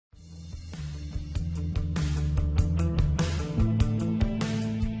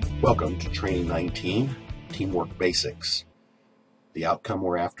Welcome to Training 19, Teamwork Basics. The outcome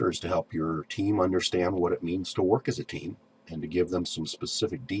we're after is to help your team understand what it means to work as a team and to give them some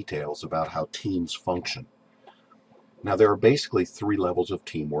specific details about how teams function. Now, there are basically three levels of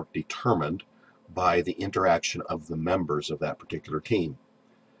teamwork determined by the interaction of the members of that particular team.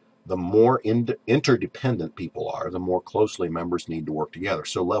 The more interdependent people are, the more closely members need to work together.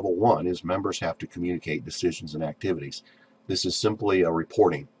 So level one is members have to communicate decisions and activities. This is simply a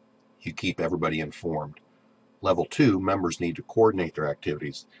reporting. You keep everybody informed. Level two, members need to coordinate their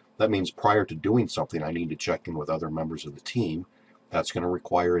activities. That means prior to doing something, I need to check in with other members of the team. That's going to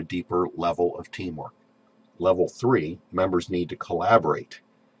require a deeper level of teamwork. Level three, members need to collaborate.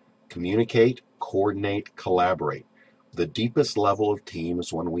 Communicate, coordinate, collaborate. The deepest level of team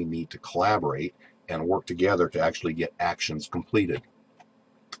is when we need to collaborate and work together to actually get actions completed.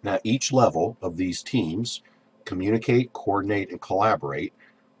 Now, each level of these teams, communicate, coordinate, and collaborate,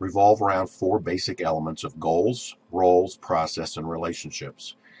 revolve around four basic elements of goals, roles, process, and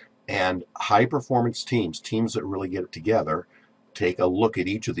relationships. And high-performance teams, teams that really get it together, take a look at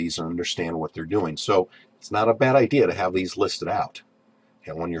each of these and understand what they're doing. So it's not a bad idea to have these listed out.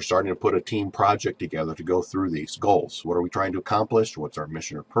 And when you're starting to put a team project together to go through these goals, what are we trying to accomplish? What's our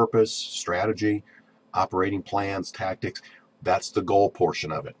mission or purpose, strategy, operating plans, tactics? That's the goal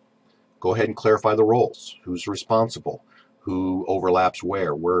portion of it. Go ahead and clarify the roles. Who's responsible? Who overlaps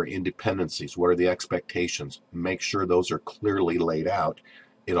where are independencies, what are the expectations? Make sure those are clearly laid out.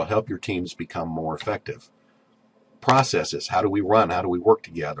 It'll help your teams become more effective. Processes, how do we run, how do we work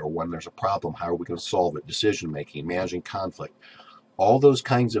together? When there's a problem, how are we going to solve it? Decision making, managing conflict. All those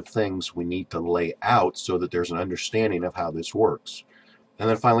kinds of things we need to lay out so that there's an understanding of how this works. And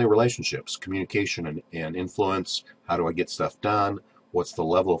then finally, relationships, communication and influence. How do I get stuff done? What's the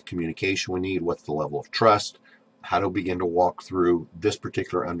level of communication we need? What's the level of trust? How to begin to walk through this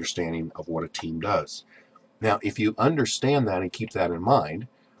particular understanding of what a team does. Now, if you understand that and keep that in mind,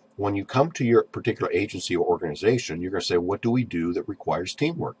 when you come to your particular agency or organization, you're going to say, what do we do that requires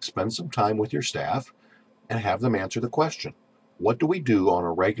teamwork? Spend some time with your staff and have them answer the question. What do we do on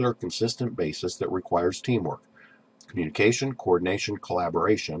a regular, consistent basis that requires teamwork? Communication, coordination,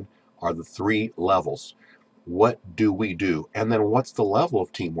 collaboration are the three levels. What do we do? And then what's the level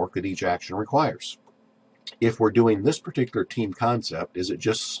of teamwork that each action requires? If we're doing this particular team concept, is it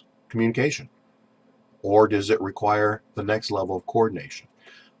just communication? Or does it require the next level of coordination?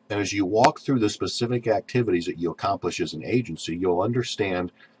 And as you walk through the specific activities that you accomplish as an agency, you'll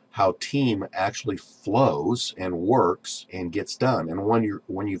understand how team actually flows and works and gets done. And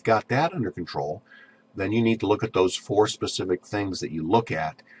when you've got that under control, then you need to look at those four specific things that you look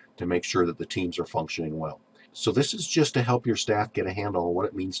at to make sure that the teams are functioning well. So this is just to help your staff get a handle on what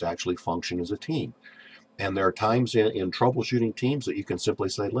it means to actually function as a team. And there are times in troubleshooting teams that you can simply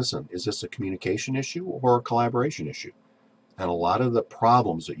say, listen, is this a communication issue or a collaboration issue? And a lot of the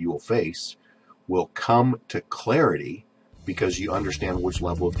problems that you will face will come to clarity because you understand which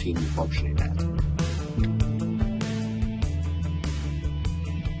level of team you're functioning at.